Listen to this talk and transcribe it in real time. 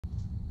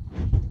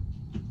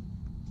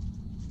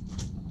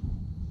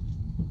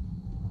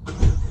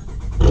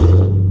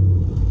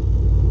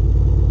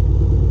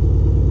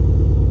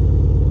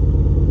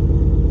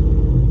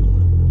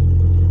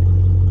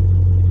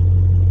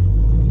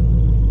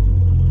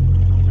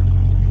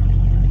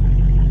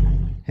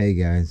Hey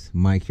guys,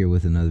 Mike here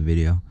with another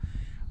video.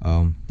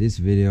 This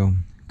video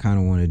kind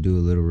of want to do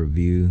a little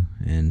review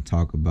and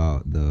talk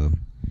about the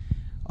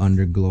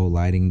Underglow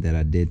lighting that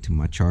I did to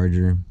my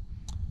charger.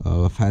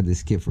 I've had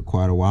this kit for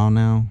quite a while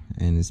now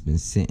and it's been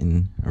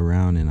sitting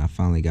around, and I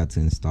finally got to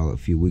install it a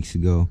few weeks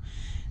ago.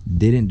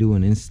 Didn't do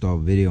an install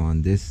video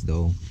on this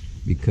though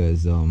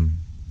because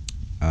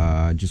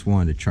I just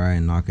wanted to try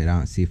and knock it out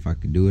and see if I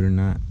could do it or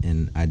not,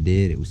 and I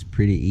did. It was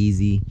pretty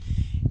easy.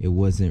 It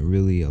wasn't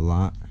really a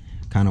lot.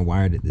 Kind of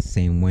wired it the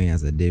same way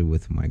as I did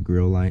with my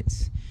grill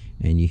lights,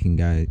 and you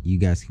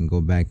guys can go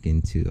back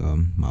into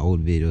my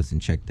old videos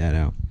and check that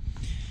out.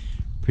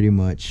 Pretty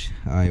much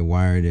I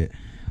wired it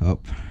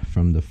up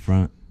from the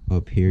front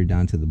up here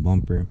down to the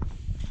bumper,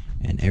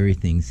 and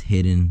everything's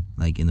hidden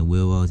like in the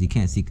wheel wells. You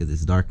can't see because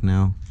it's dark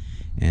now,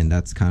 and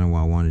that's kind of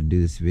why I wanted to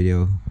do this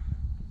video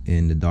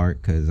in the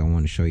dark, because I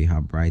want to show you how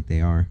bright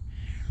they are.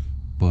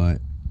 But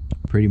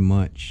pretty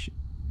much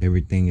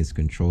everything is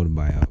controlled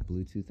by a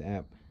Bluetooth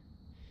app,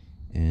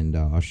 and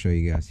I'll show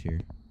you guys here.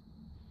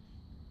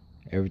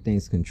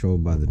 Everything's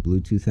controlled by the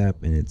Bluetooth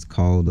app, and it's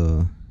called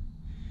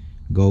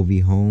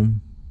Govee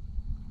Home.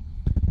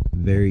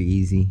 Very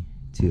easy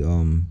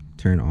to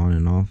turn on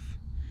and off.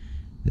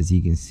 As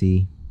you can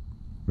see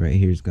right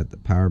here, it's got the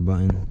power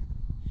button.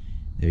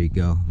 There you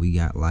go, we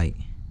got light.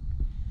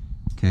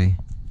 Okay,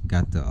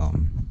 got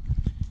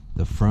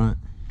the front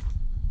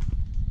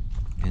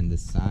and the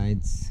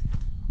sides.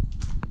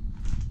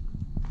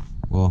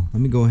 Well,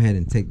 let me go ahead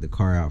and take the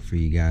car out for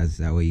you guys,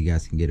 that way you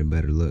guys can get a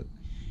better look,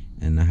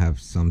 and I have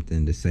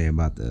something to say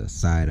about the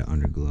side of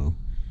Underglow.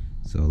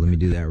 So let me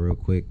do that real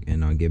quick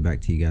and I'll get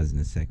back to you guys in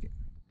a second.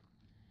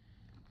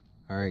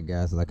 Alright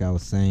guys, like I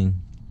was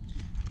saying,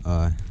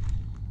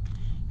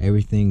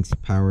 everything's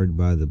powered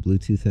by the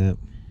Bluetooth app,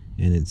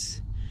 and it's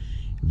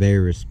very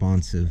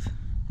responsive,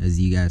 as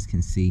you guys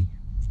can see.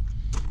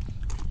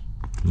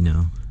 You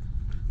know,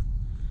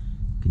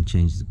 can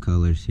change the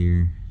colors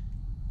here.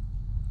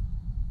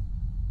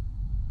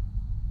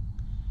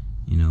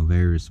 You know,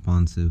 very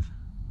responsive.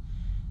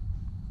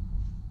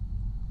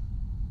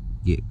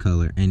 Get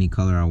color, any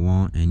color I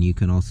want, and you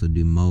can also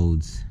do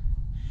modes.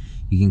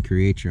 You can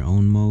create your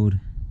own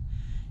mode.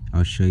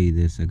 I'll show you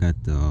this. I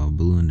got the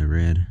blue and the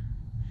red.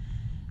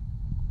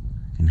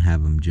 Can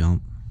have them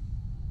jump.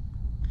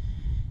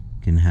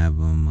 Can have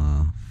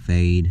them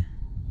fade.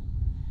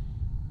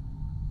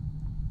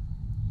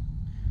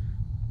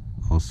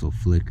 Also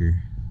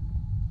flicker.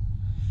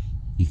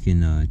 You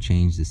can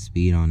change the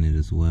speed on it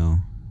as well.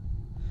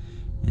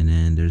 And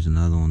then there's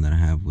another one that I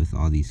have with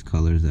all these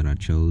colors that I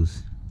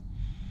chose.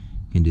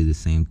 Can do the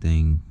same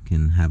thing.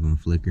 Can have them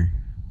flicker.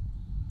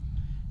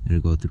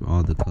 It'll go through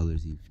all the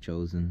colors you've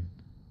chosen,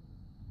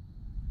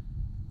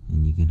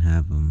 and you can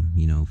have them,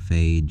 you know,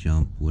 fade,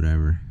 jump,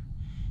 whatever.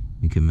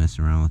 You can mess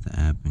around with the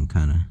app and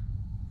kind of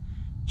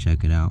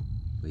check it out.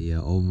 But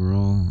yeah,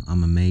 overall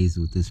I'm amazed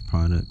with this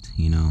product.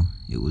 You know,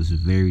 it was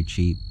very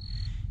cheap.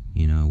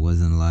 You know, it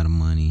wasn't a lot of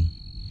money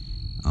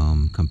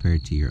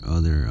compared to your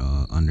other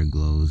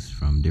Underglows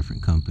from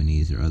different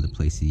companies or other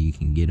places you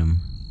can get them.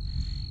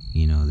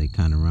 You know, they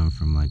kind of run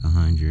from like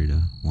 100 to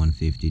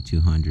 150,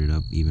 200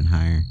 up, even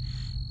higher.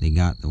 They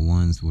got the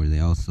ones where they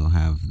also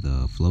have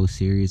the Flow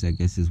series, I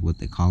guess is what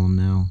they call them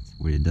now,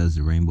 where it does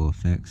the rainbow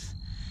effects.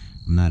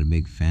 I'm not a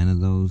big fan of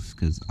those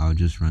because I'll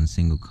just run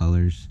single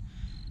colors.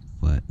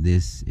 But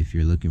this, if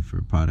you're looking for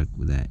a product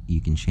with that,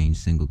 you can change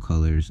single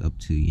colors up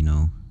to, you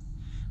know,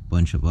 a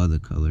bunch of other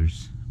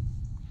colors.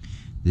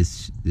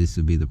 This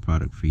would be the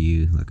product for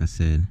you. Like I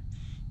said,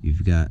 you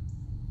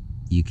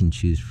can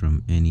choose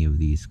from any of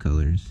these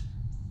colors.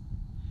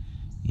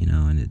 You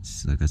know, and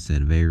it's, like I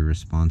said, very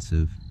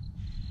responsive.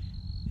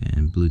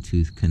 And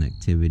Bluetooth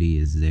connectivity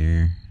is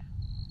there.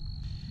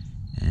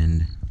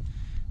 And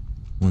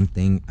one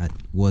thing I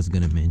was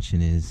gonna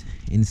mention is,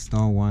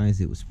 install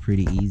wise, it was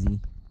pretty easy.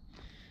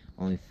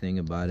 Only thing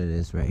about it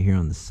is right here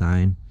on the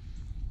side,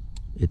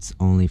 it's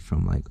only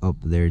from like up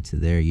there to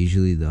there.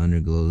 Usually the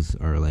Underglows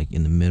are like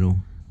in the middle,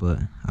 but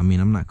I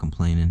mean, I'm not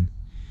complaining.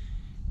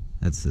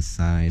 That's the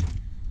side.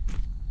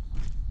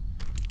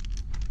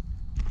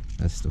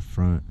 That's the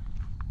front.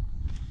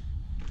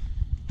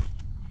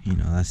 You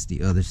know, that's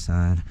the other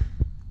side.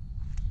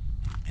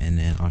 And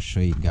then I'll show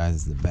you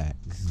guys the back.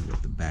 This is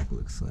what the back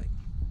looks like.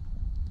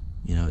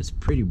 You know, it's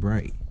pretty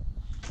bright,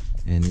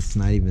 and it's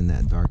not even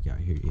that dark out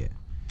here yet.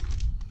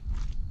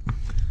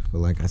 But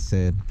like I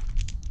said,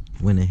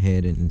 went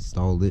ahead and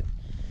installed it.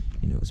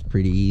 You know, it's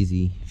pretty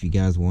easy. If you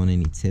guys want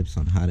any tips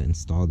on how to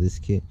install this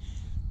kit,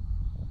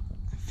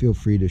 feel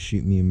free to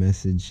shoot me a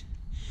message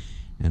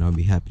and I'll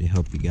be happy to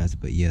help you guys.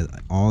 But yeah,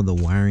 all the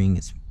wiring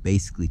is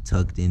basically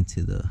tucked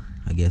into the,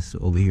 I guess,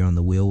 over here on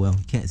the wheel well.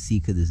 You can't see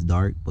because it's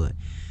dark, but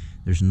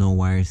there's no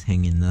wires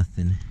hanging,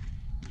 nothing.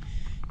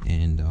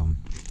 And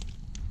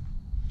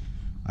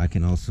I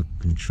can also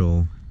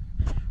control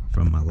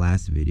from my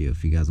last video,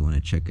 if you guys want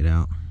to check it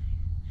out,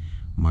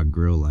 my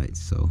grill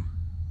lights. So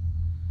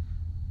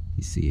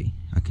you see,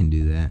 I can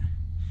do that.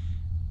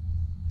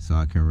 So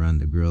I can run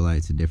the grill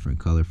lights a different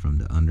color from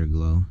the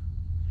Underglow.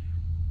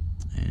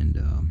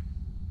 And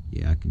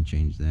Yeah, I can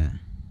change that.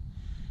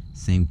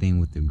 Same thing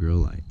with the grill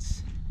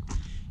lights.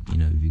 You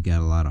know, if you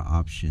got a lot of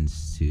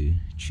options to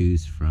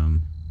choose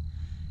from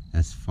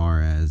as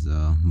far as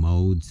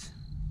modes,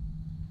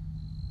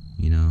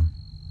 you know,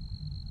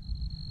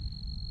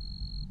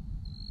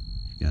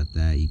 if you got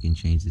that, you can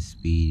change the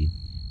speed.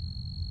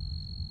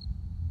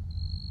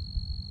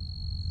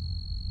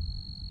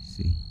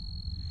 See,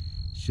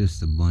 it's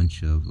just a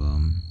bunch of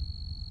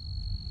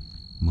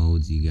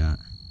modes you got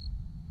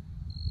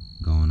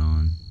going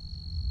on.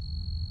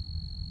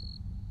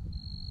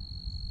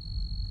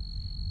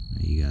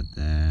 You got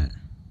that.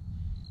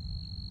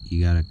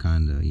 You gotta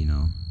kind of, you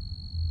know,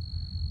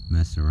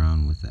 mess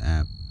around with the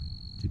app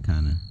to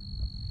kind of,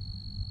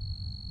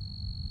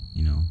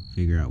 you know,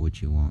 figure out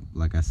what you want.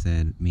 Like I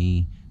said,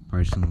 me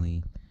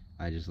personally,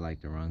 I just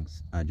like to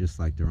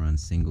run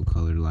single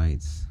colored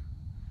lights.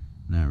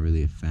 Not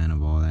really a fan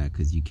of all that,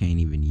 because you can't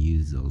even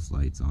use those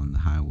lights on the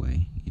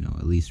highway, you know,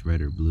 at least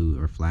red or blue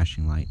or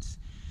flashing lights.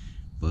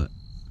 But,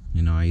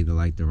 you know, I either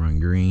like to run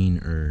green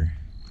or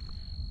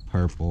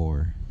purple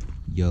or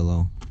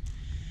yellow.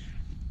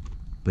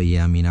 But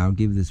yeah, I mean, I'll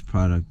give this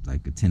product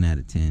like a 10 out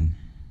of 10.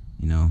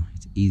 You know,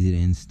 it's easy to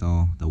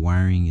install. The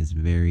wiring is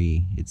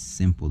it's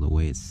simple the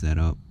way it's set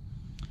up.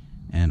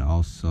 And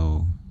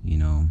also, you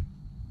know,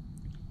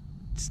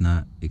 it's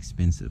not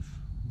expensive.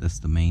 That's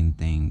the main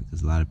thing,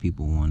 because a lot of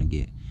people want to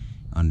get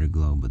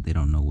Underglow, but they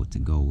don't know what to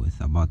go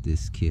with. I bought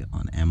this kit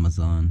on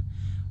Amazon.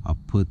 I'll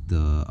put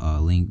the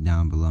link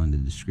down below in the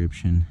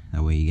description.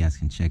 That way you guys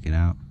can check it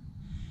out.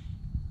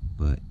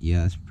 But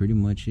yeah, that's pretty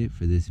much it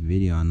for this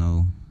video. I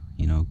know,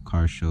 you know,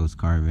 car shows,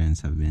 car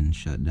events have been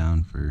shut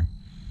down for,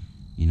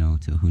 you know,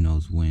 till who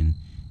knows when.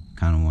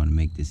 Kind of want to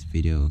make this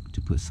video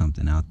to put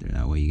something out there.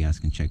 That way you guys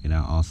can check it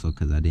out. Also,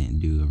 because I didn't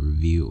do a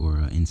review or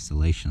an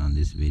installation on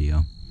this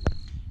video.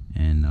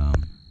 And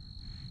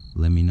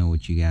let me know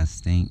what you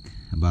guys think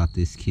about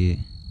this kit.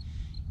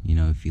 You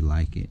know, if you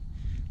like it.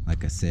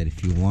 Like I said,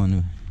 if you want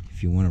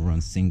to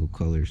run single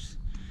colors,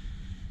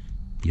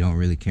 you don't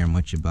really care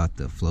much about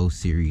the Flow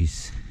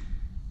series,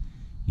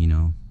 you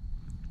know,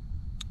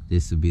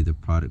 this would be the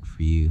product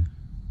for you.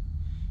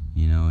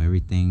 You know,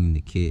 everything in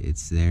the kit,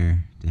 it's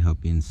there to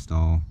help you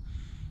install.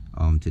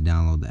 To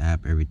download the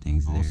app,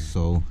 everything's there.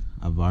 Also,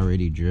 I've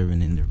already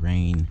driven in the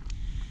rain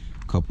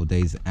a couple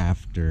days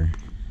after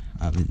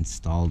I've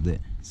installed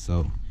it,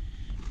 so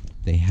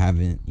they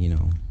haven't, you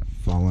know,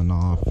 fallen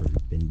off or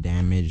been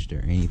damaged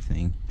or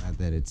anything. Not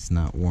that it's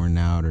not worn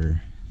out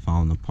or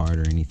falling apart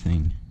or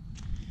anything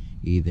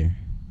either.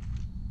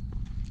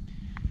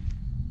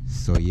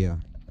 So yeah,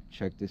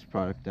 check this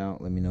product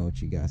out. Let me know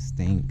what you guys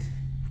think.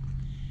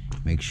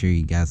 Make sure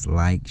you guys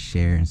like,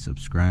 share, and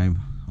subscribe.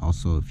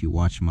 Also, if you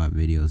watch my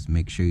videos,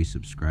 make sure you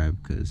subscribe,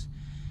 because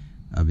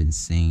I've been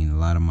seeing a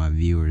lot of my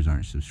viewers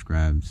aren't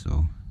subscribed,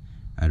 so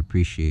I'd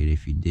appreciate it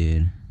if you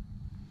did.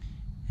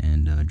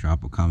 And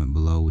drop a comment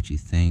below what you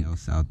think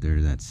else out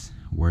there that's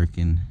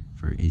working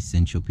for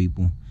essential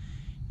people.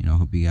 You know,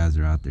 hope you guys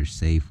are out there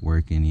safe,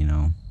 working, you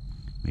know.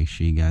 Make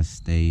sure you guys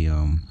stay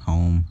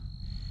home,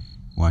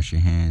 wash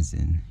your hands,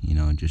 and, you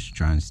know, just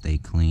try and stay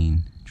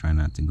clean. Try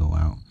not to go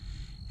out.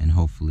 And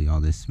hopefully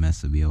all this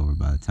mess will be over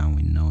by the time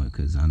we know it,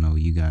 because I know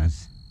you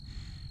guys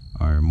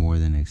are more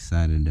than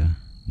excited to,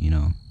 you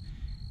know,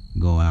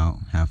 go out,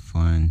 have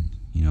fun,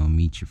 you know,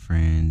 meet your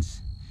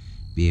friends,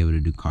 be able to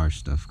do car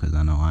stuff, because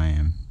I know I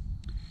am.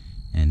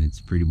 And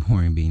it's pretty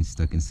boring being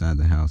stuck inside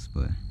the house.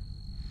 But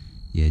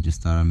yeah,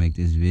 just thought I'd make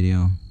this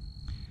video.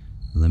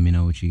 Let me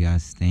know what you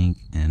guys think,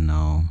 and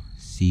I'll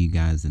see you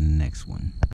guys in the next one.